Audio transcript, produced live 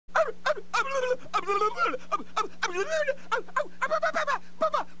Hey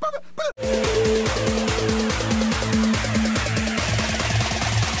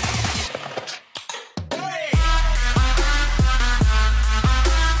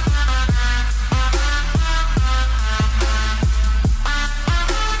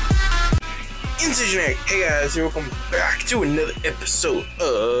guys, and welcome back to another episode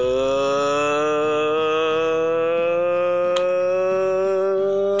of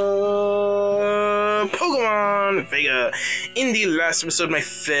Pokemon Vega. In the last episode, my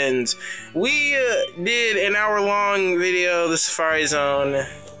friends, we did an hour-long video, the Safari Zone.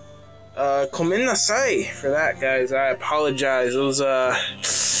 Komen nasai for that, guys. I apologize. It was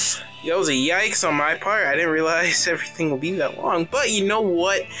a yikes on my part. I didn't realize everything would be that long. But you know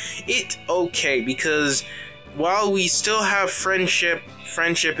what? It's okay, because while we still have friendship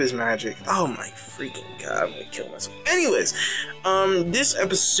is magic. Oh my freaking god, I'm gonna kill myself. Anyways, this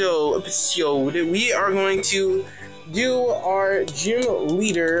episode, we are going to do our gym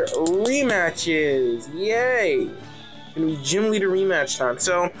leader rematches. Yay! It's gonna be gym leader rematch time.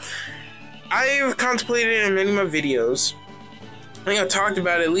 So, I've contemplated it in many of my videos. I think I've talked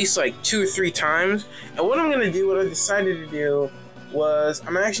about it at least like 2 or 3 times. And what I'm going to do, what I decided to do, was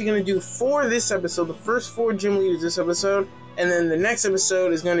I'm actually going to do for this episode, the first 4 gym leaders this episode, and then the next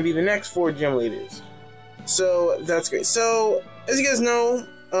episode is going to be the next 4 gym leaders. So, that's great. So, as you guys know,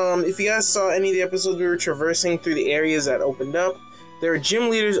 if you guys saw any of the episodes, we were traversing through the areas that opened up. There are gym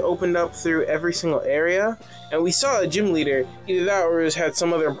leaders opened up through every single area, and we saw a gym leader, either that or it had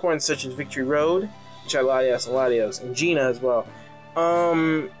some other importance such as Victory Road, which had Latios, and Gina as well.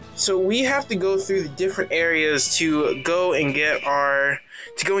 So we have to go through the different areas to go and get our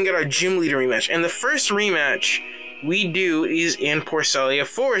gym leader rematch. And the first rematch we do is in Porcelia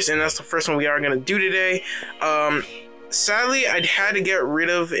Forest, and that's the first one we are going to do today. Sadly, I had to get rid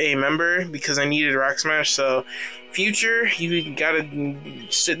of a member because I needed Rock Smash, so future, you gotta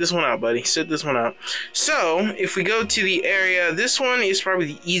sit this one out, buddy. Sit this one out. So, if we go to the area, this one is probably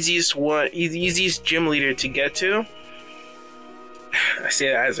the easiest gym leader to get to. I say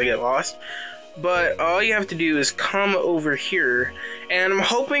that as I get lost. But all you have to do is come over here, and I'm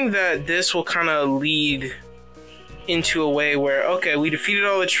hoping that this will kind of lead into a way where, okay, we defeated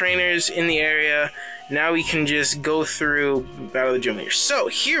all the trainers in the area, now we can just go through Battle of the Gym Leaders. So,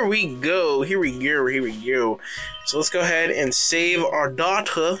 here we go. So, let's go ahead and save our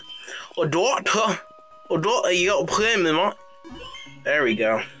daughter. There we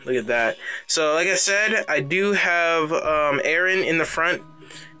go. Look at that. So, like I said, I do have Aaron in the front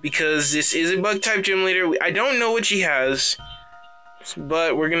because this is a bug-type gym leader. I don't know what she has,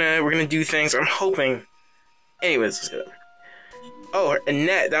 but we're gonna do things. I'm hoping. Anyways, let's go. Oh,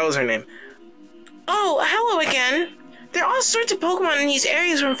 Annette, that was her name. Oh, hello again. There are all sorts of Pokemon in these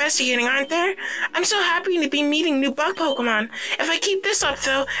areas we're investigating, aren't there? I'm so happy to be meeting new bug Pokemon. If I keep this up,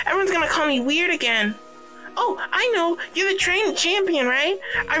 though, everyone's gonna call me weird again. Oh, I know. You're the trained champion, right?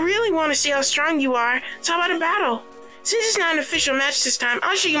 I really want to see how strong you are. So how about a battle? Since it's not an official match this time,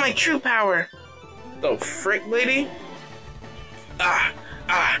 I'll show you my true power. The frick, lady?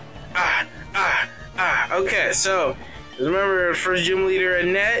 Okay, so, remember first gym leader,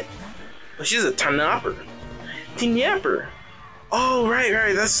 Annette? Well, she's a Tanapper. Oh,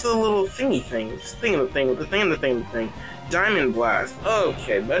 right, that's the little thingy thing. It's the thing. Diamond Blast.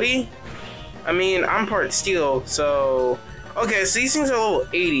 Okay, buddy. I mean, I'm part steel, so... Okay, so these things are level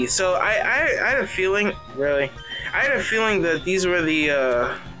 80, so I had a feeling, really, that these were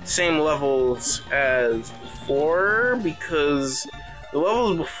the same levels as before, because the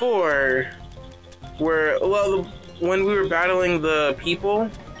levels before were, well, when we were battling the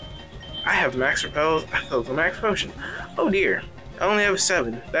people, I have max repels, I thought it was a max potion. Oh dear, I only have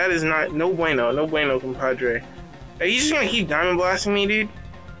 7. That is no bueno, compadre. Are you just gonna keep diamond blasting me, dude?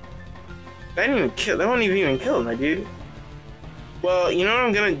 That won't even kill my dude. Well, you know what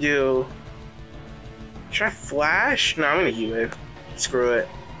I'm gonna do? Should I flash? No, I'm gonna keep it. Screw it.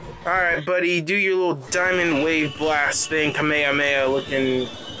 Alright, buddy, do your little diamond wave blast thing, Kamehameha looking.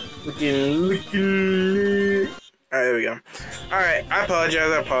 Alright, there we go. Alright, I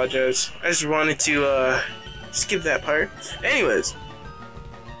apologize. I just wanted to, skip that part. Anyways.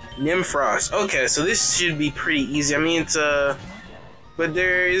 Nimfrost. Okay, so this should be pretty easy. I mean, it's, but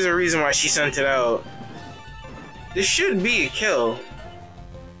there is a reason why she sent it out. This should be a kill.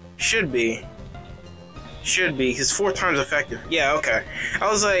 Should be, because 4 times effective. Yeah, okay.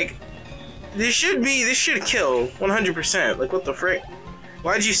 I was like, this should kill 100%. Like, what the frick?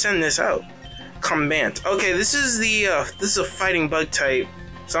 Why'd you send this out? Combant. Okay, this is a fighting bug type.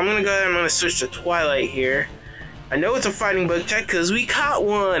 So I'm gonna go ahead and I'm gonna switch to Twilight here. I know it's a fighting bug type because we caught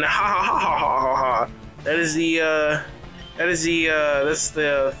one. Ha ha ha ha ha ha. That's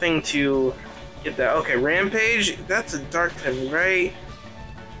the thing to get that. Okay, Rampage. That's a dark type, right?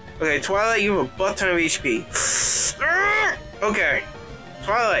 Okay, Twilight. You have a butt ton of HP. Okay,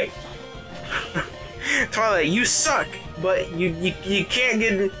 Twilight. Twilight, you suck. But you can't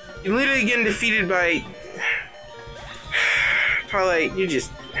get. You're literally getting defeated by Twilight.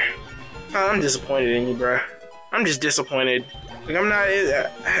 I'm disappointed in you, bro. I'm just disappointed. Like, I'm not,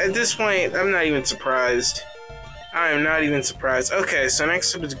 at this point, I'm not even surprised. I am not even surprised. Okay, so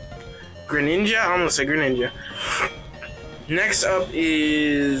next up is Greninja. I almost said Greninja. Next up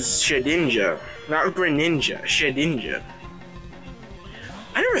is Shedinja. Not Greninja, Shedinja.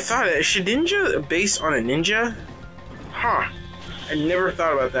 I never thought of it. Is Shedinja based on a ninja? Huh. I never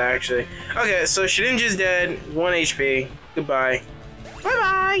thought about that, actually. Okay, so Shedinja's dead. 1 HP. Goodbye.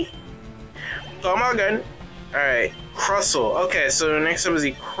 Bye-bye. Come again. Alright, Crustle. Okay, so next up is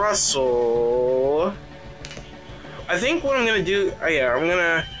the Crustle. I think what I'm gonna do, I'm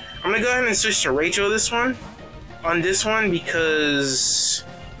gonna go ahead and switch to Rachel on this one because,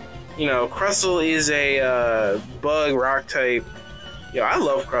 you know, Crustle is a bug rock type. Yo, I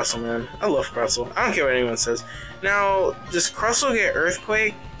love Crustle, man. I love Crustle. I don't care what anyone says. Now, does Crustle get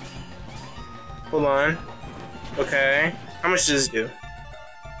Earthquake? Hold on. Okay. How much does this do?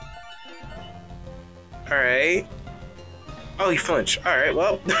 Alright. Oh, he flinched. Alright,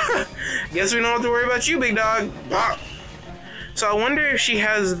 well. Guess we don't have to worry about you, big dog. Ah. So I wonder if she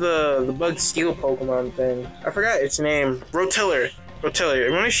has the bug steel Pokemon thing. I forgot its name. Rotiller. Rotiller. I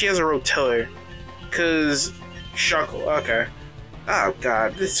wonder if she has a Rotiller. Cause Shuckle. Okay. Oh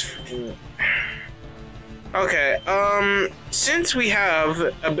god, this freaking. Okay, since we have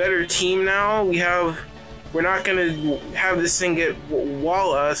a better team now, we're not gonna have this thing get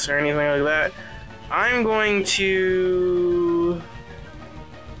wall us or anything like that. I'm going to...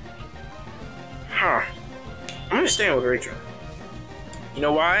 I'm gonna stay with Rachel. You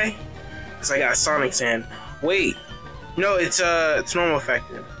know why? Because I got Sonic Sand. Wait. No, it's normal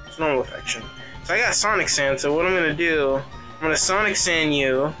affected. It's normal affection. So I got Sonic Sand, so what I'm gonna do, I'm gonna Sonic Sand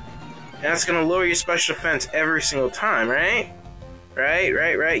you, and that's gonna lower your special defense every single time, right?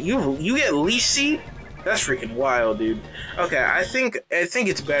 Right. You get Leaf Seed? That's freaking wild, dude. Okay, I think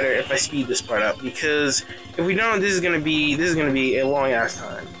it's better if I speed this part up because if we don't, this is gonna be a long ass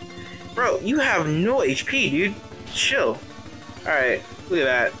time. Bro, you have no HP, dude. Chill. All right, look at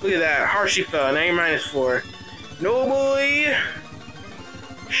that. Look at that. Harshly fell. Now you're -4. No boy.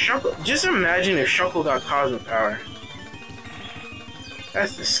 Shuckle. Just imagine if Shuckle got Cosmic Power.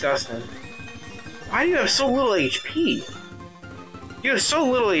 That's disgusting. Why do you have so little HP? You have so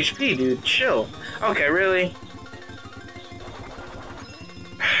little HP, dude. Chill. Okay, really?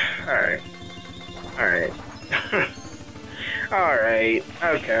 Alright. Alright. Alright.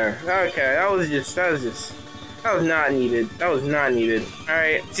 Okay. That was not needed. That was not needed.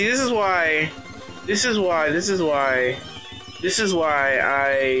 Alright. See, this is why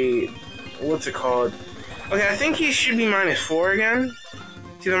I... What's it called? Okay, I think he should be -4 again.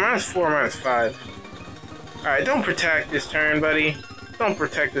 It's either -4 or -5. Alright, don't protect this turn, buddy. Don't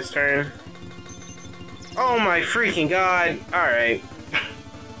protect this turn. Oh my freaking god. Alright.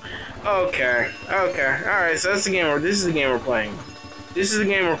 Okay. Alright, so that's the game this is the game we're playing. This is the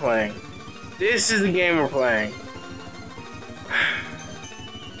game we're playing. This is the game we're playing.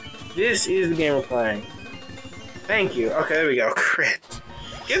 This is the game we're playing. Thank you. Okay, there we go. Crit.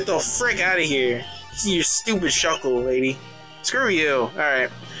 Get the frick out of here. See your stupid Shuckle, lady. Screw you. Alright.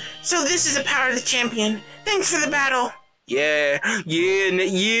 So this is the power of the champion. Thanks for the battle. Yeah.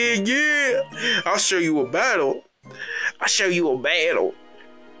 I'll show you a battle.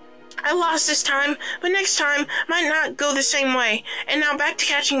 I lost this time, but next time might not go the same way. And now back to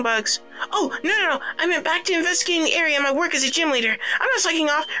catching bugs. Oh, no. I meant back to investigating the area and my work as a gym leader. I'm not slacking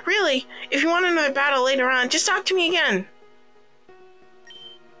off, really. If you want another battle later on, just talk to me again.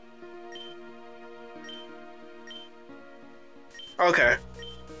 Okay.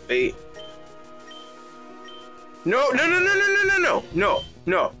 Wait. No.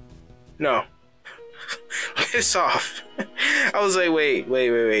 Piss off. I was like, wait.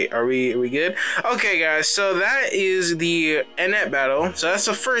 Are we good? Okay, guys, so that is the Annette battle. So that's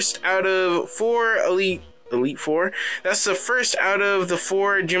the first out of 4 Elite 4. That's the first out of the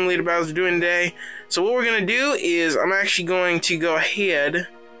 4 gym leader battles we're doing today. So what we're gonna do is I'm actually going to go ahead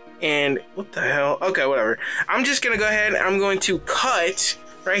and what the hell? Okay, whatever. I'm just gonna go ahead and I'm going to cut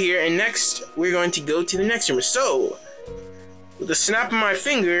right here, and next we're going to go to the next room. So with the snap of my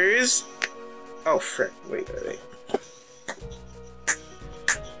fingers. Oh frick, wait.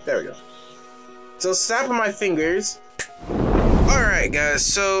 There we go. So snapping my fingers. Alright guys,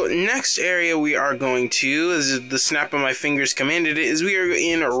 so next area we are going to, as the snap of my fingers commanded it, is we are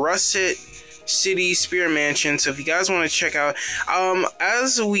in Russet City Spirit Mansion. So if you guys want to check out,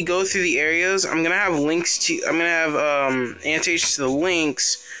 as we go through the areas, I'm gonna have annotations to the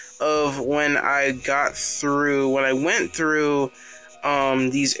links of when I went through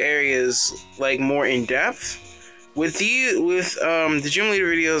these areas like more in depth. With the gym leader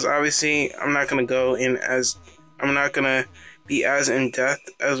videos, obviously I'm not gonna be as in depth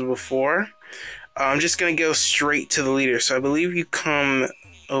as before. I'm just gonna go straight to the leader. So I believe you come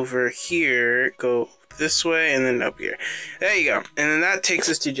over here, go this way, and then up here. There you go. And then that takes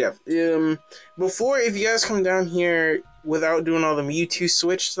us to Geoff. Before, if you guys come down here without doing all the Mewtwo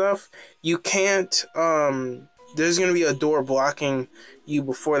switch stuff, you can't, there's gonna be a door blocking you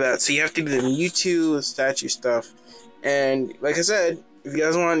before that. So you have to do the Mewtwo statue stuff. And like I said, if you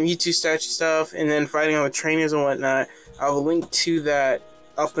guys want Mewtwo statue stuff and then fighting all the trainers and whatnot, I'll have a link to that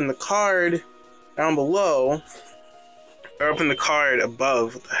up in the card down below. Or up in the card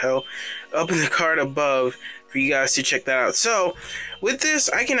above. What the hell? Up in the card above for you guys to check that out. So, with this,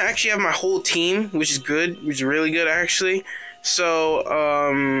 I can actually have my whole team, which is good. Which is really good, actually.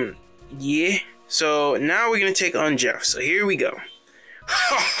 So, yeah. So, now we're going to take on Geoff. So, here we go.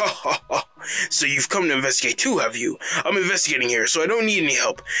 So you've come to investigate too, have you? I'm investigating here, so I don't need any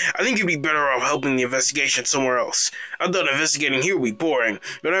help. I think you'd be better off helping the investigation somewhere else. I thought investigating here would be boring,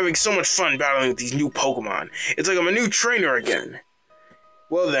 but I'm having so much fun battling with these new Pokemon. It's like I'm a new trainer again.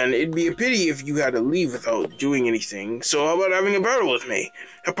 Well then, it'd be a pity if you had to leave without doing anything, so how about having a battle with me?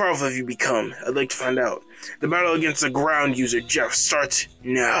 How powerful have you become? I'd like to find out. The battle against the ground user, Geoff, starts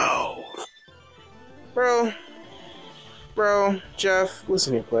now. Bro, Geoff,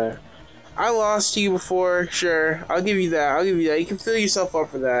 listen here, player. I lost to you before, sure. I'll give you that. You can fill yourself up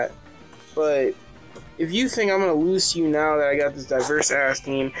for that. But if you think I'm gonna lose to you now that I got this diverse ass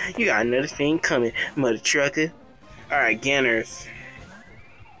team, you got another thing coming, mother trucker. Alright, Ganners.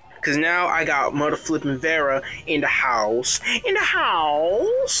 Cause now I got mother flipping Vera in the house.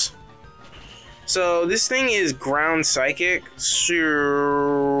 So this thing is ground psychic.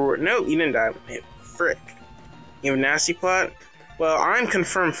 Sure. Nope, you didn't die. Frick. You have a nasty plot? Well, I'm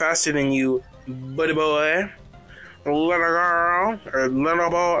confirmed faster than you, buddy boy. Little girl, or little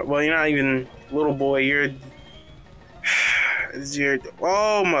boy. Well, you're not even little boy, you're...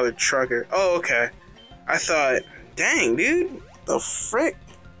 Oh, mother trucker. Oh, okay. I thought, dang, dude. The frick?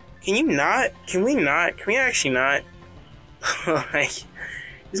 Can you not? Can we not? Can we actually not? Like,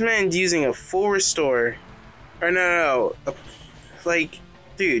 this man's using a full restore. Or no. Like,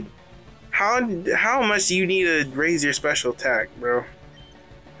 dude. How much do you need to raise your special attack, bro?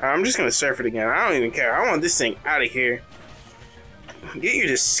 I'm just gonna surf it again. I don't even care. I want this thing out of here. Get your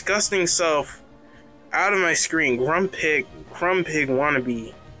disgusting self out of my screen. Grumpig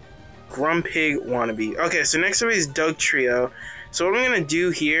Wannabe. Okay, so next up is Doug Trio. So what I'm gonna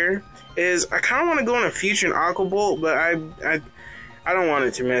do here is I kind of want to go on a Future and Aqua Bolt, but I don't want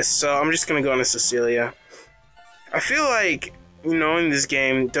it to miss. So I'm just gonna go on a Cecilia. I feel like, you know, in this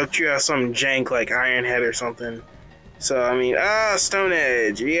game, Doug Trio has some jank like Iron Head or something. So, I mean, Stone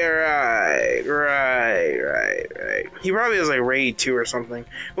Edge. Yeah, right. He probably has like Raid 2 or something.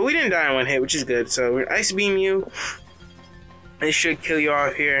 But we didn't die in one hit, which is good. So, we're gonna Ice Beam you. It should kill you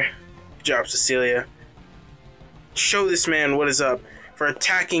off here. Good job, Cecilia. Show this man what is up. For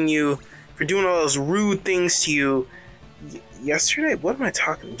attacking you. For doing all those rude things to you. Yesterday? What am I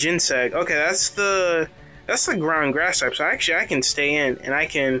talking? Ginseg. Okay, that's the ground grass type, so actually I can stay in, and I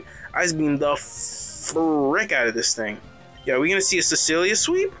can Ice Beam the frick out of this thing. Yeah, are we gonna see a Cecilia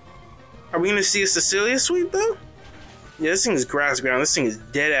sweep? Are we gonna see a Cecilia sweep, though? Yeah, this thing is grass ground. This thing is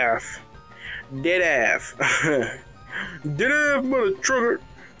dead AF. Dead AF. Dead AF, mother trucker.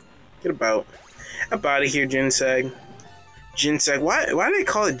 Get about. Up out of here, Ginseg. Ginseg. Why do they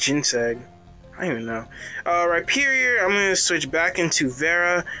call it Ginseg? I don't even know. Rhyperior, I'm gonna switch back into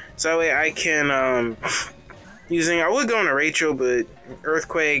Vera, so that way I can, I would go into Rachel, but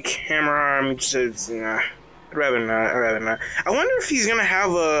Earthquake, Hammer Arm, just, nah, I'd rather not. I wonder if he's gonna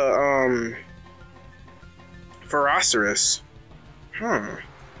have a, Ferocerous.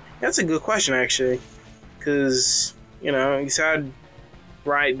 That's a good question, actually, because, you know, he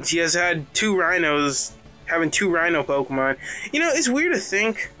has had two Rhinos, having two Rhino Pokemon. You know, it's weird to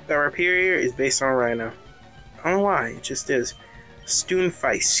think that Rhyperior is based on Rhino. I don't know why, it just is.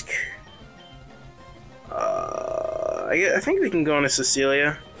 Stoonfisk. I think we can go into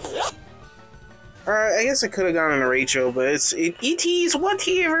Cecilia. I guess I could have gone into Rachel, but ET's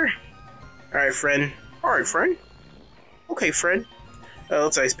whatever. Alright, friend. Okay, friend.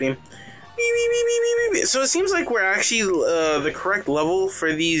 Let's Ice Beam. So it seems like we're actually the correct level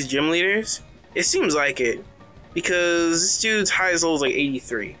for these gym leaders. It seems like it. Because this dude's highest level is like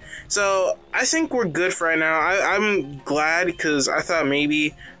 83. So I think we're good for right now. I'm glad because I thought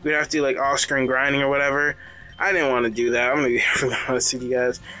maybe we'd have to do like off-screen grinding or whatever. I didn't want to do that. I'm going to be really honest with you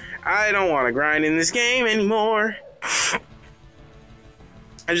guys. I don't want to grind in this game anymore.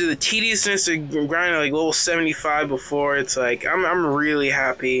 After the tediousness of grinding like level 75 before, it's like I'm really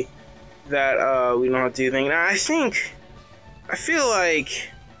happy that we don't have to do anything. Now I feel like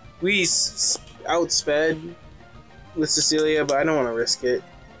we outsped with Cecilia, but I don't want to risk it.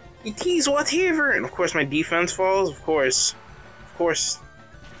 It is whatever. And of course my defense falls, of course.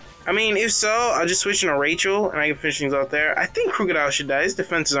 I mean, if so, I'll just switch into Rachel and I can finish things out there. I think Crocodile should die. His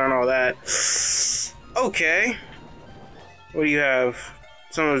defenses aren't all that. Okay. What do you have?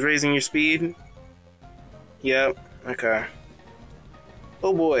 Someone's raising your speed? Yep. Okay.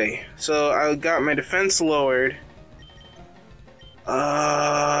 Oh boy. So I got my defense lowered.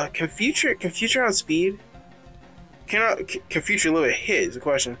 Can Future outspeed? Can Future live a hit is the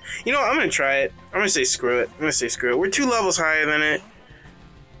question. You know what, I'm gonna try it. I'm gonna say screw it. We're 2 levels higher than it.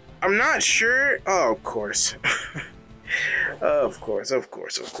 I'm not sure. Oh, of course. Of course.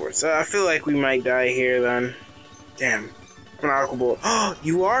 I feel like we might die here then. Damn. I'm an Aqua Bolt. Oh,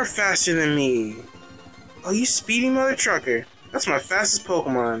 you are faster than me. Oh, you speedy mother trucker. That's my fastest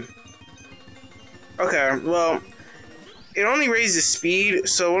Pokemon. Okay, well, it only raises speed,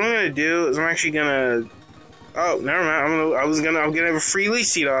 so what I'm gonna do is I'm actually gonna... Oh, never mind. I'm gonna have a free leech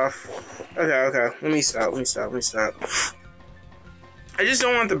seed off. Okay. Let me stop. I just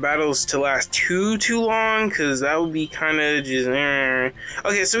don't want the battles to last too long, because that would be kind of just...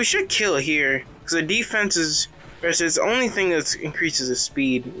 Okay, so we should kill here, because the defense is... It's the only thing that increases the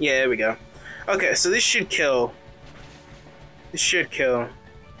speed. Yeah, there we go. Okay, so this should kill.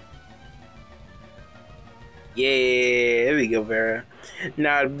 Yeah, there we go, Vera.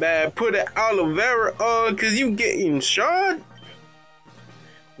 Not bad. Put an aloe vera on, cause you getting shot.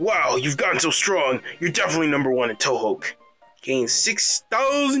 Wow, you've gotten so strong. You're definitely #1 in Tohoku. Gain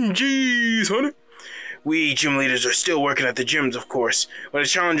 6,000 G's, honey. We gym leaders are still working at the gyms, of course. When a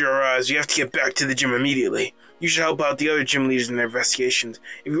challenger arrives, you have to get back to the gym immediately. You should help out the other gym leaders in their investigations.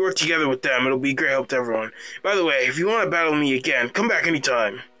 If you work together with them, it'll be a great help to everyone. By the way, if you want to battle me again, come back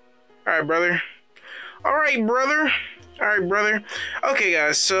anytime. Alright, brother. Okay,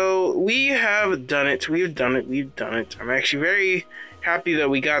 guys, so we have done it. We've done it. I'm actually very happy that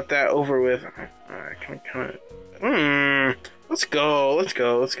we got that over with. Let's go.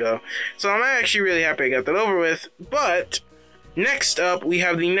 So I'm actually really happy I got that over with. But next up, we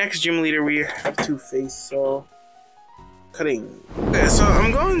have the next gym leader we have to face. So cutting. Okay, so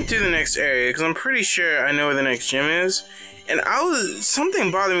I'm going to the next area because I'm pretty sure I know where the next gym is. And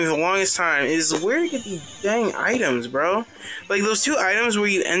something bothered me the longest time is where to get these dang items, bro. Like those 2 items where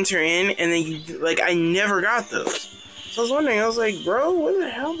you enter in and then you, like, I never got those. So I was wondering, I was like, bro, where the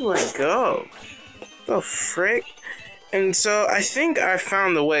hell do I go? The frick? And so I think I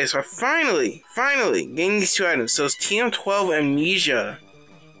found the way. So I finally gained these 2 items. So it's TM12 Amnesia.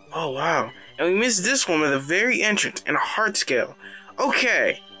 Oh, wow. And we missed this one at the very entrance and a heart scale.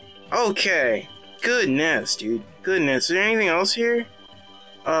 Okay. Goodness, dude. Is there anything else here?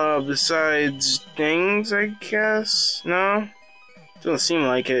 Besides things, I guess? No? Doesn't seem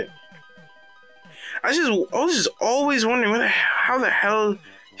like it. I was just always wondering how the hell to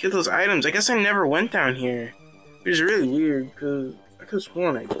get those items. I guess I never went down here. Which is really weird, because I could have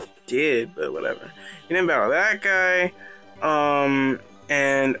sworn I did, but whatever. You didn't battle that guy.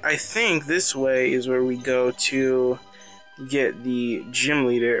 And I think this way is where we go to get the gym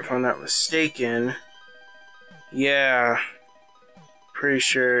leader, if I'm not mistaken. Yeah. Pretty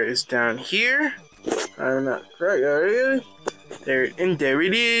sure it's down here. I'm not correct. There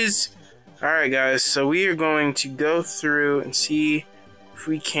it is. Alright, guys, so we are going to go through and see if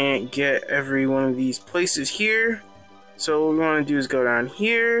we can't get every one of these places here. So what we want to do is go down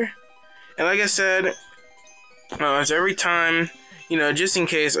here. And like I said, it's every time, you know, just in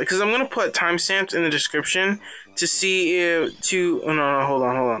case, because I'm going to put timestamps in the description to see if, oh no, hold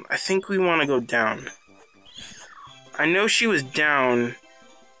on. I think we want to go down. I know she was down,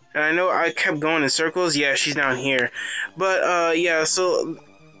 and I know I kept going in circles. Yeah, she's down here. But, yeah, so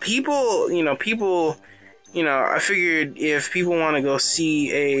people, I figured if people want to go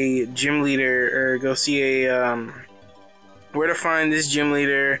see a gym leader, or go see a, where to find this gym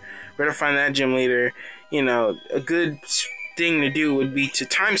leader, where to find that gym leader, you know, a good thing to do would be to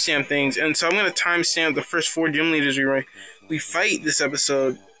timestamp things. And so I'm going to timestamp the first 4 gym leaders we fight this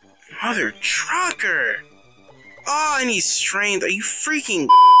episode. Mother trucker! Oh, I need strength. Are you freaking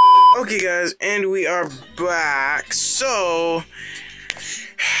Okay, guys, and we are back. So,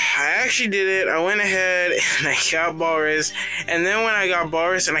 I actually did it. I went ahead and I got Walrus. And then when I got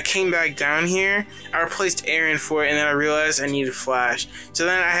Walrus and I came back down here, I replaced Aaron for it. And then I realized I needed Flash. So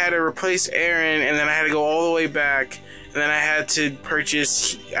then I had to replace Aaron. And then I had to go all the way back. And then I had to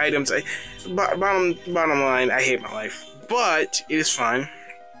purchase items. Bottom line, I hate my life. But it is fine.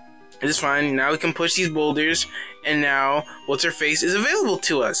 It is fine. Now we can push these boulders. And now, What's-Her-Face is available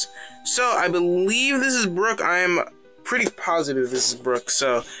to us. So, I believe this is Brooke. I am pretty positive this is Brooke.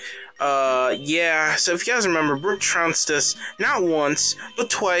 So, yeah. So, if you guys remember, Brooke trounced us not once, but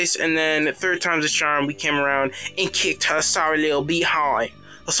twice. And then, third time's a charm, we came around and kicked her sorry little behind.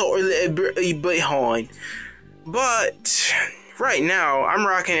 A sorry little behind. But, right now, I'm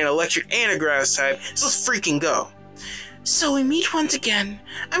rocking an electric and a grass type. So, let's freaking go. So we meet once again.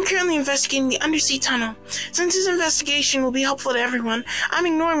 I'm currently investigating the undersea tunnel. Since this investigation will be helpful to everyone, I'm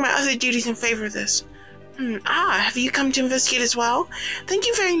ignoring my other duties in favor of this. Have you come to investigate as well? Thank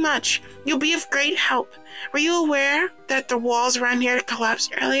you very much. You'll be of great help. Were you aware that the walls around here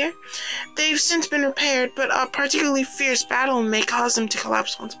collapsed earlier? They've since been repaired, but a particularly fierce battle may cause them to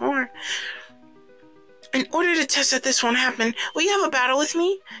collapse once more. In order to test that this won't happen, will you have a battle with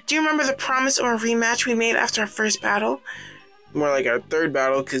me? Do you remember the promise or a rematch we made after our first battle? More like our third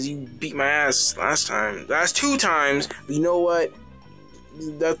battle, because you beat my ass last time. Last 2 times. But you know what?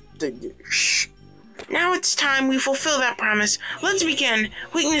 Now it's time we fulfill that promise. Let's begin.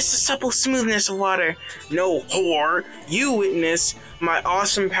 Witness the supple smoothness of water. No, whore. You witness my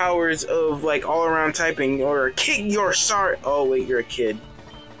awesome powers of, like, all-around typing, or kick your sorry. Oh, wait, you're a kid.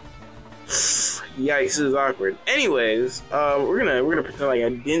 Yikes, this is awkward. Anyways, we're gonna pretend like I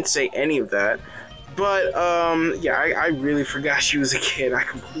didn't say any of that. But, yeah, I really forgot she was a kid. I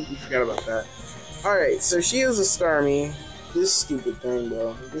completely forgot about that. Alright, so she is a Starmie. This stupid thing,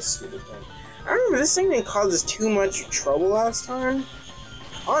 bro. This stupid thing. I remember this thing didn't cause us too much trouble last time.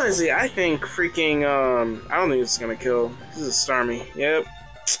 Honestly, I think freaking, I don't think it's gonna kill. This is a Starmie. Yep.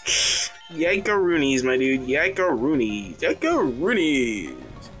 Yike-a-roonies, my dude. Yike-a-roonies. Yike-a-roonies.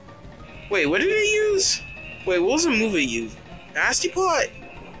 Wait, what did it use? Wait, what was the move it used? Nasty Plot?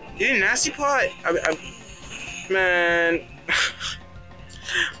 Did it Nasty Plot? Man.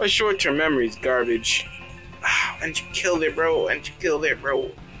 My short-term memory's garbage. And you killed it, bro. And you killed it,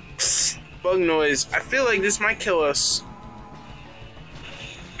 bro. Bug noise. I feel like this might kill us.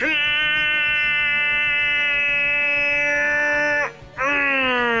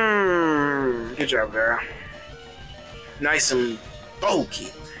 Good job, Vera. Nice and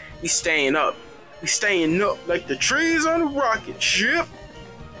bulky. We staying up. We staying up like the trees on a rocket ship.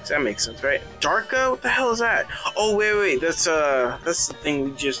 Does that make sense, right? Darka? What the hell is that? Oh, wait. That's the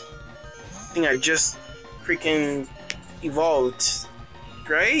thing I just freaking evolved.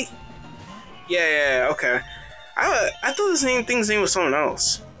 Right? Yeah, okay. I thought this thing's name was something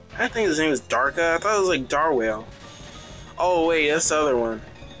else. I think his name was Darka. I thought it was like Darwhale. Oh, wait, that's the other one.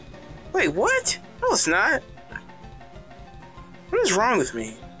 Wait, what? No, it's not. What is wrong with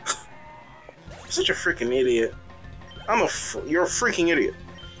me? Such a freaking idiot. You're a freaking idiot.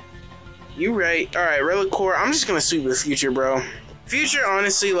 You right. Alright, Relic Core. I'm just gonna sweep the Future, bro. Future,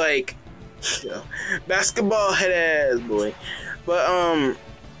 honestly, like, basketball head ass boy. But,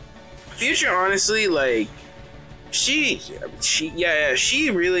 Future, honestly, like, she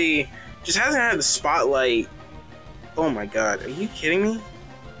really just hasn't had the spotlight. Oh my god, are you kidding me?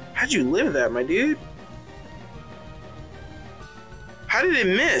 How'd you live that, my dude? How did it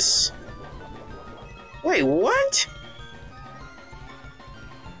miss? Wait, what?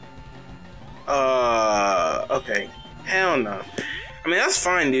 Okay. Hell no. I mean, that's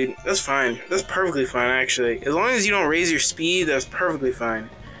fine, dude. That's fine. That's perfectly fine, actually. As long as you don't raise your speed, that's perfectly fine.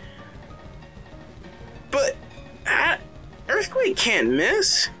 But, Earthquake can't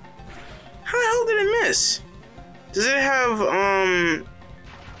miss? How the hell did it miss? Does it have,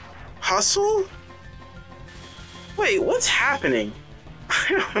 Hustle? Wait, what's happening? I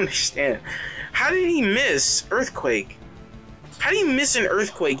don't understand. How did he miss Earthquake? How do you miss an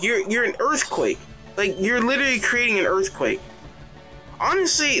Earthquake? You're an Earthquake. Like, you're literally creating an Earthquake.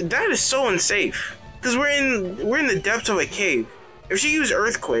 Honestly, that is so unsafe. Because we're in the depths of a cave. If she used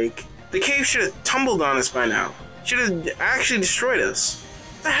Earthquake, the cave should have tumbled on us by now. Should have actually destroyed us.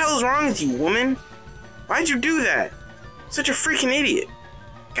 What the hell is wrong with you, woman? Why'd you do that? Such a freaking idiot.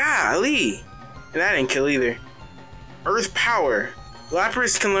 Golly. And that didn't kill either. Earth Power.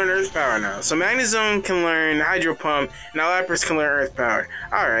 Lapras can learn Earth Power now. So Magnezone can learn Hydro Pump. Now Lapras can learn Earth Power.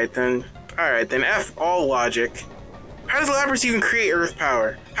 Alright then. F all logic. How does Lapras even create Earth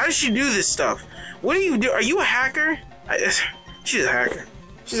Power? How does she do this stuff? What do you do? Are you a hacker? She's a hacker.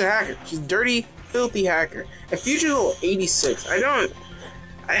 She's a hacker. She's a dirty, filthy hacker. And Future's level 86.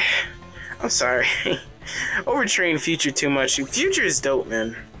 I'm sorry. Overtrained Future too much. Future is dope,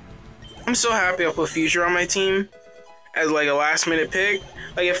 man. I'm so happy I put Future on my team as like a last minute pick.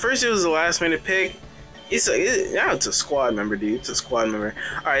 Like at first it was a last minute pick. Now it's a squad member, dude. It's a squad member.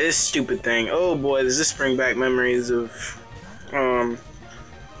 Alright, this stupid thing. Oh boy, does this bring back memories of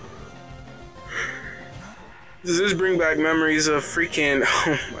does this bring back memories of freaking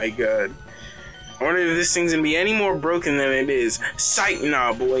oh my god. I wonder if this thing's gonna be any more broken than it is. Sight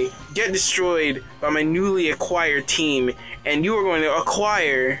nah, boy. Get destroyed by my newly acquired team, and you are going to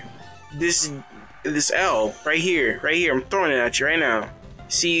acquire this L right here. Right here. I'm throwing it at you right now.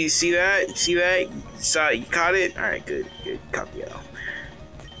 See that? See that? You caught it? Alright, good. Caught the L.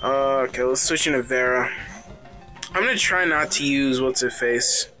 Okay, let's switch into Vera. I'm gonna try not to use what's her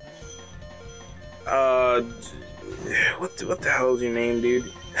face. What the hell is your name,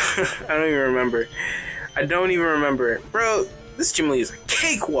 dude? I don't even remember. Bro, this gym lead is a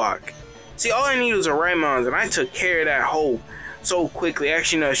cakewalk. See, all I need was a Raymond, and I took care of that hoe so quickly.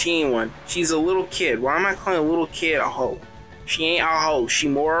 Actually, no, she ain't one. She's a little kid. Why am I calling a little kid a hoe? She ain't a hoe. She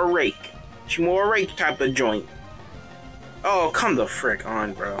more a rake. She more a rake type of joint. Oh, come the frick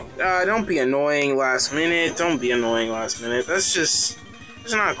on, bro. Don't be annoying last minute. It's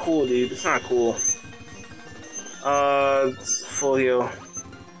not cool, dude. It's not cool. Full heal.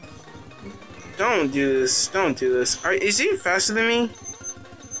 Don't do this. Is he faster than me?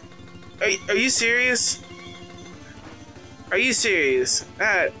 Are you serious?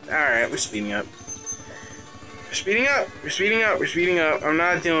 Alright, we're speeding up. We're speeding up. I'm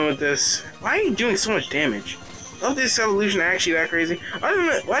not dealing with this. Why are you doing so much damage? Love this evolution actually that crazy.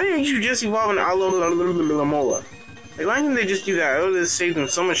 Why didn't you just evolve an Alomola? Like, why didn't they just do that? It would have saved them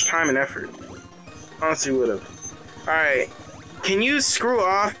so much time and effort. Honestly, would have. Alright. Can you screw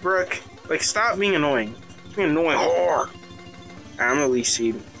off, Brooke? Like, stop being annoying. It's being annoying whore. I'm gonna leave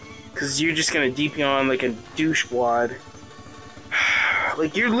seed. Because you're just gonna DP on like a douche wad.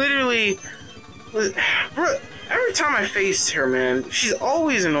 Like, you're literally... Bro, every time I face her, man, she's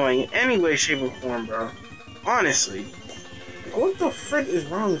always annoying in any way, shape, or form, bro. Honestly. Like, what the frick is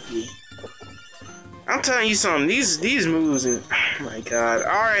wrong with you? I'm telling you something, these moves and... Oh my god.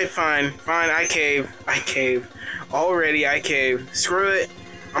 Alright, fine. I cave. Already, I cave. Screw it.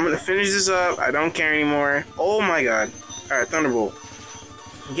 I'm gonna finish this up. I don't care anymore. Oh my god. Alright, Thunderbolt.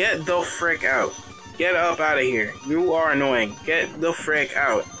 Get the frick out. Get up out of here. You are annoying. Get the frick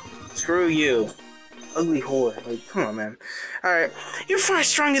out. Screw you. Ugly whore. Like, come on, man. Alright. You're far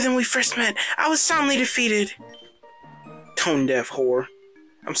stronger than we first met. I was soundly defeated. Tone deaf whore.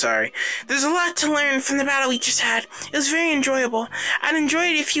 I'm sorry. There's a lot to learn from the battle we just had. It was very enjoyable. I'd enjoy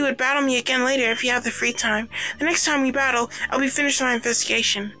it if you would battle me again later if you have the free time. The next time we battle, I'll be finished my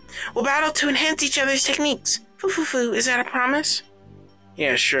investigation. We'll battle to enhance each other's techniques. Foo. Is that a promise?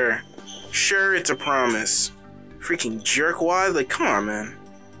 Yeah, sure. Sure, it's a promise. Freaking jerkwad. Like, come on, man.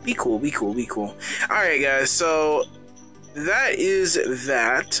 Be cool. Alright, guys, so that is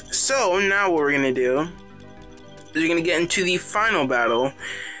that. So, now what we're gonna do is we're gonna get into the final battle.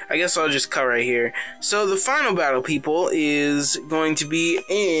 I guess I'll just cut right here. So, the final battle, people, is going to be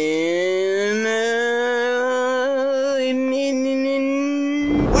in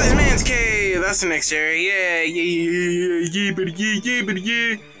Wise Man's Cave. That's the next area.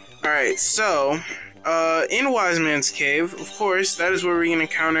 Yeah. Alright, so... in Wise Man's Cave, of course, that is where we're gonna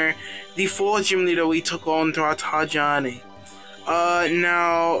encounter the full gym leader we took on throughout Tajani.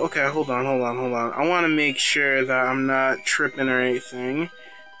 Now, okay, hold on. I want to make sure that I'm not tripping or anything,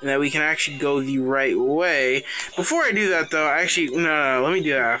 and that we can actually go the right way. Before I do that, though, no, let me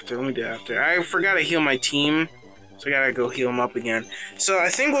do that after. I forgot to heal my team, so I gotta go heal them up again. So I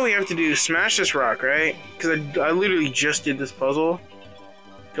think what we have to do is smash this rock, right? Because I literally just did this puzzle.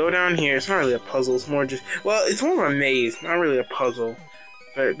 Go down here. It's not really a puzzle. It's more just... Well, it's more of a maze. Not really a puzzle.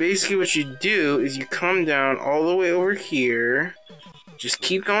 But basically what you do is you come down all the way over here. Just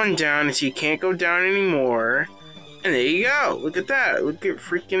keep going down until you can't go down anymore. And there you go. Look at that. Look at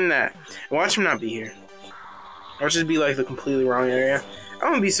freaking that. Watch him not be here. Watch this be like the completely wrong area. I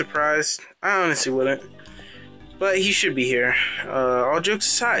wouldn't be surprised. I honestly wouldn't. But he should be here. All jokes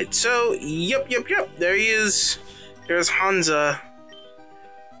aside. So, yep. There he is. There's Hanza.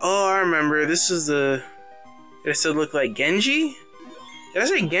 Oh, I remember. This is the... Did I still look like Genji? Did I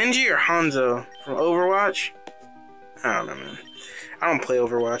say Genji or Hanzo from Overwatch? I don't know, man. I don't play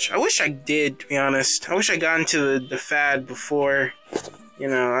Overwatch. I wish I did, to be honest. I wish I got into the fad before. You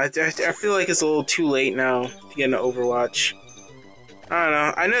know, I feel like it's a little too late now to get into Overwatch. I don't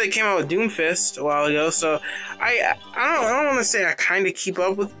know. I know they came out with Doomfist a while ago, so I don't want to say I kind of keep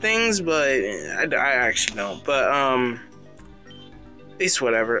up with things, but I actually don't. But it's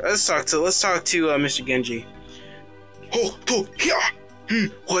whatever. Let's talk to Mr. Genji. Oh, here.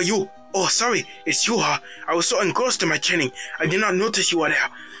 Who are you? Oh, sorry, it's you, huh? I was so engrossed in my training, I did not notice you were there.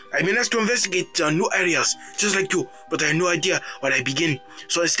 I've been asked to investigate new areas, just like you, but I have no idea where I begin.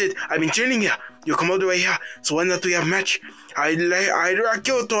 So instead, I've been training here. You come all the way here, so why not we have a match? I rock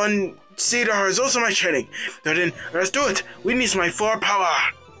Kyoto and see the results of my training. Now then, let's do it. Witness my full power.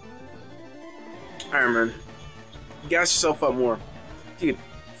 Alright, man. Gas yourself up more. Dude,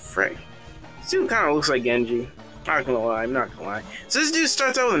 frick. This dude kind of looks like Genji. Not gonna lie, I'm not gonna lie. So this dude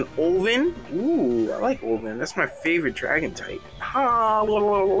starts out with an Ulven. Ooh, I like Ulven. That's my favorite dragon type.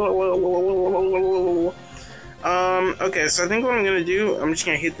 Okay, so I think what I'm gonna do, I'm just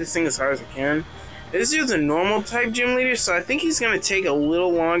gonna hit this thing as hard as I can. This dude's a normal type gym leader, so I think he's gonna take a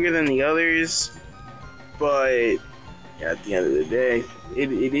little longer than the others. But yeah, at the end of the day,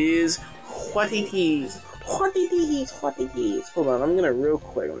 it is what it is. What it is, what it is. Hold on, I'm gonna real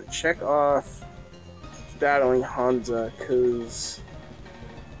quick, I'm gonna check off battling Hanza, because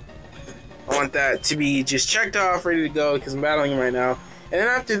I want that to be just checked off, ready to go, because I'm battling him right now. And then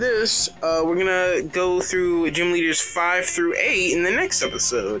after this, we're gonna go through Gym Leaders 5 through 8 in the next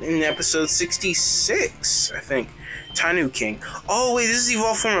episode. In episode 66, I think. Tanu King. Oh, wait, this is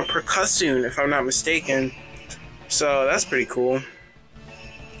evolved from a Percussoon, if I'm not mistaken. So, that's pretty cool.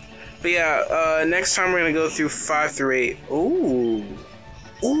 But yeah, next time we're gonna go through 5 through 8. Ooh.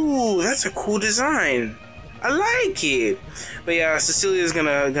 Ooh, that's a cool design. I like it. But yeah, Cecilia's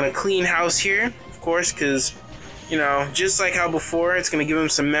gonna clean house here, of course, because, you know, just like how before, it's gonna give him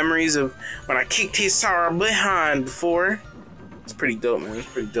some memories of when I kicked his sour behind before. It's pretty dope, man.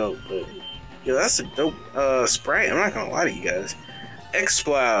 It's pretty dope. But yo, that's a dope sprite. I'm not gonna lie to you guys.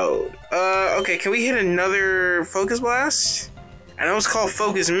 Explode. Okay, can we hit another Focus Blast? I know it's called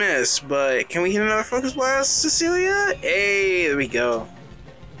Focus Miss, but can we hit another Focus Blast, Cecilia? Hey, there we go.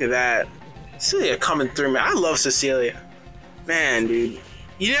 Look at that. Cecilia coming through, man. I love Cecilia. Man, dude.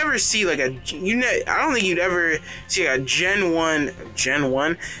 You never see like I don't think you'd ever see a Gen 1,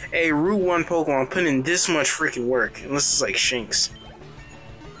 a Route 1 Pokemon put in this much freaking work. Unless it's like Shinx.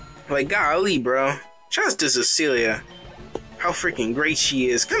 Like, golly, bro. Shout out to Cecilia. How freaking great she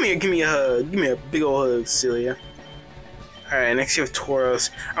is. Come here, give me a hug. Give me a big old hug, Cecilia. Alright, next you have Tauros.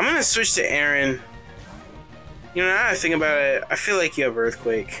 I'm gonna switch to Aaron. You know, now that I think about it, I feel like you have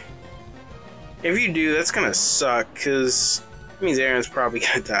Earthquake. If you do, that's gonna suck, because it means Aaron's probably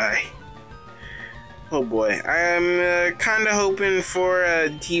gonna die. Oh boy. I'm kinda hoping for a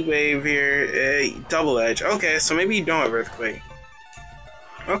T-Wave here. Double Edge. Okay, so maybe you don't have Earthquake.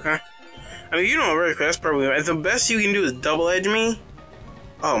 Okay. I mean, if you don't have Earthquake, that's probably... If the best you can do is Double Edge me?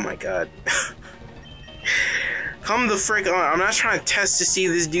 Oh my god. Come the frick on. I'm not trying to test to see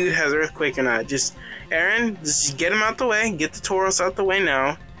if this dude has Earthquake or not. Just, Aaron, just get him out the way. Get the Tauros out the way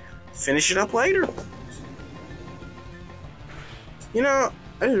now. Finish it up later. You know,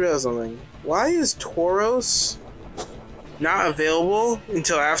 I just realized something. Why is Tauros not available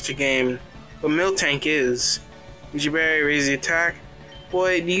until after game, but Miltank is? Did you barely raise the attack?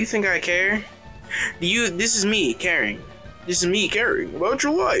 Boy, do you think I care? This is me caring. This is me caring about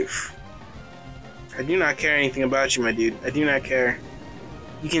your life. I do not care anything about you, my dude. I do not care.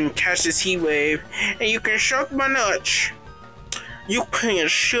 You can catch this heat wave, and you can shock my nuts. You can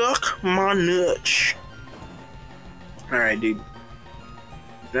shock my nuts. Alright, dude.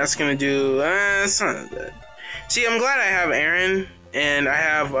 That's gonna do... that's not that. See, I'm glad I have Aaron, and I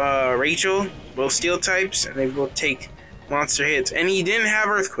have Rachel, both steel types, and they both take monster hits. And he didn't have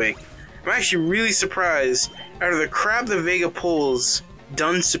Earthquake. I'm actually really surprised. Out of the crap that Vega pulls,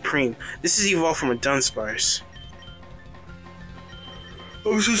 Dun Supreme. This is evolved from a Dunsparce.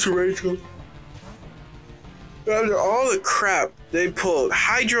 Oh, Sister Rachel. After all the crap they pulled,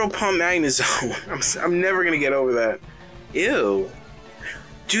 Hydro Pump Magnezone. I'm never gonna get over that. Ew.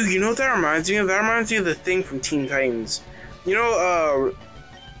 Dude, you know what that reminds me of? That reminds me of the thing from Teen Titans. You know,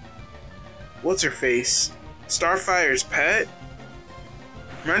 what's her face? Starfire's pet?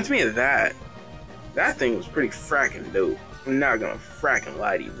 Reminds me of that. That thing was pretty fracking dope. I'm not gonna fracking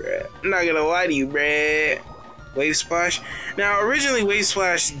lie to you, bruh. I'm not gonna lie to you, bruh. Wave Splash. Now, originally, Wave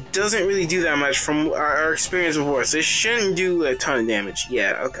Splash doesn't really do that much from our experience before, so it shouldn't do a ton of damage.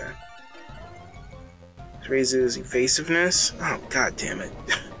 Yeah, okay. This raises evasiveness. Oh, god damn it.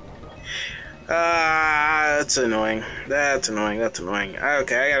 That's annoying. That's annoying. That's annoying.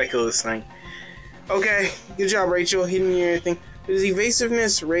 Okay, I gotta kill this thing. Okay, good job, Rachel. Hitting your thing. Does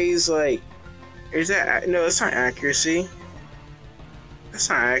evasiveness raise, like... Is that... No, it's not accuracy. That's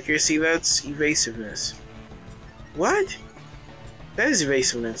not accuracy, that's evasiveness. What? That is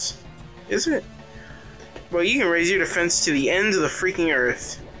evasiveness. Is it? Well, you can raise your defense to the ends of the freaking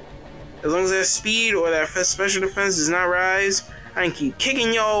earth. As long as that speed or that special defense does not rise, I can keep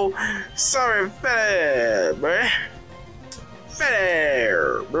kicking yo. Sorry, fair, bruh.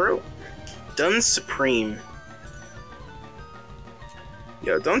 Fair, bro. Dun Supreme.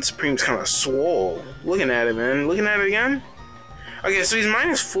 Yo, Dun Supreme's kind of swole. Looking at it, man. Looking at it again? Okay, so he's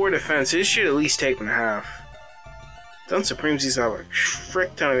 -4 defense. This should at least take him in half. Dun Supreme seems to have a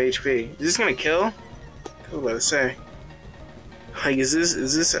frick ton of HP. Is this gonna kill? I was about to say. Like, is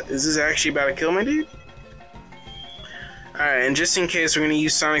this actually about to kill my dude? Alright, and just in case, we're gonna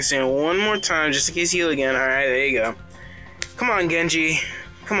use Sonic Sand one more time, just in case heal again. Alright, there you go. Come on, Genji.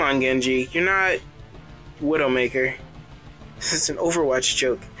 Come on, Genji. You're not Widowmaker. This is an Overwatch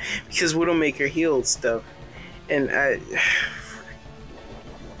joke. Because Widowmaker healed stuff. And I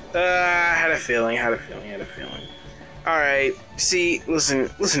had a feeling. Alright, see, listen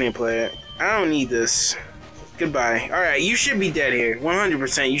here, player. I don't need this. Goodbye. Alright, you should be dead here.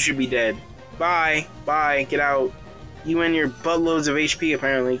 100% you should be dead. Bye. Bye. Get out. You and your buttloads of HP,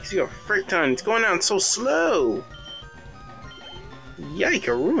 apparently. Because you got a frick ton. It's going down so slow.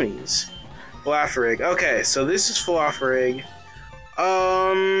 Yikeroonies. Falaferig. Okay, so this is Falaferig.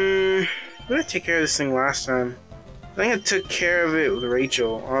 Did I take care of this thing last time? I think I took care of it with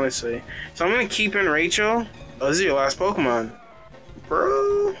Rachel, honestly. So I'm gonna keep in Rachel. Oh, this is your last Pokemon.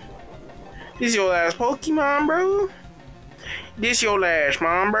 Bro. This is your last Pokemon, bro. This your last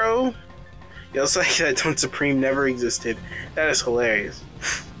mom, bro. Yo, it's like that Dun Supreme never existed. That is hilarious.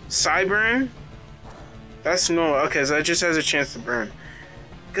 Cyburn? That's normal. Okay, so that just has a chance to burn.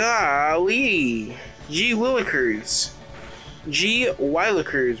 Golly. G Willikers. G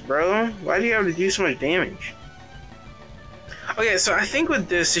Willikers, bro. Why do you have to do so much damage? Okay, so I think with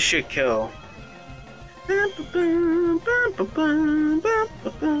this should kill.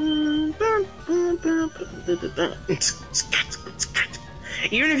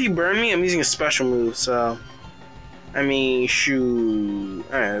 Even if you burn me, I'm using a special move, so... I mean, shoot...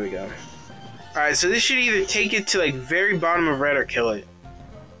 Alright, there we go. Alright, so this should either take it to, like, very bottom of red or kill it.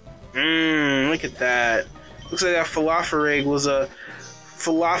 Look at that. Looks like that Falaferig was a...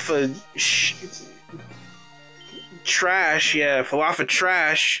 trash, yeah, Falafel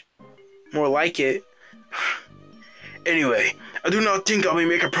trash. More like it. Anyway, I do not think I'll be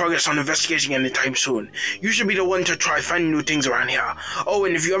making progress on investigating anytime soon. You should be the one to try finding new things around here. Oh,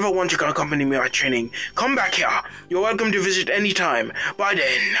 and if you ever want to accompany me on training, come back here. You're welcome to visit anytime. Bye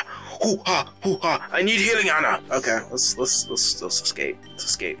then. Hoo-ha, hoo-ha. I need healing, Anna. Okay, let's escape. Let's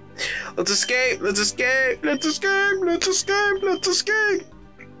escape. Let's escape. Let's escape. Let's escape. Let's escape. Let's escape.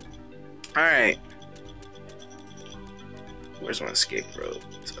 Alright. Where's my escape road?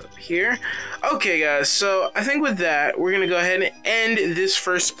 It's up here. Okay, guys, so I think with that, we're going to go ahead and end this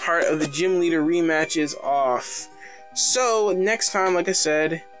first part of the Gym Leader rematches off. So, next time, like I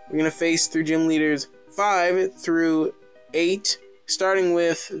said, we're going to face through Gym Leaders 5 through 8, starting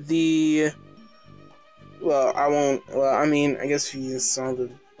with the... Well, I mean, I guess you just saw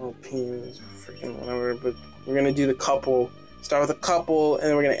the penis, freaking whatever, but we're going to do the couple. Start with a couple, and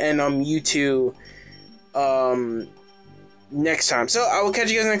then we're going to end on Mewtwo. Next time. So I will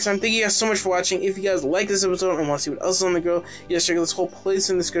catch you guys next time. Thank you guys so much for watching. If you guys like this episode and want to see what else is on the go, you guys check out this whole playlist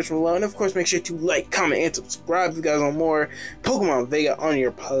in the description below. And of course, make sure to like, comment, and subscribe if you guys want more Pokemon Vega on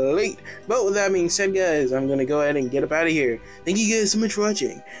your plate. But with that being said, guys, I'm gonna go ahead and get up out of here. Thank you guys so much for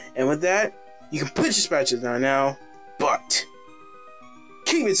watching. And with that, you can put your dispatches down now. But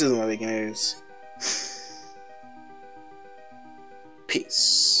keep it sizzling, my beginners.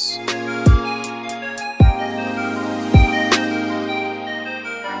 Peace.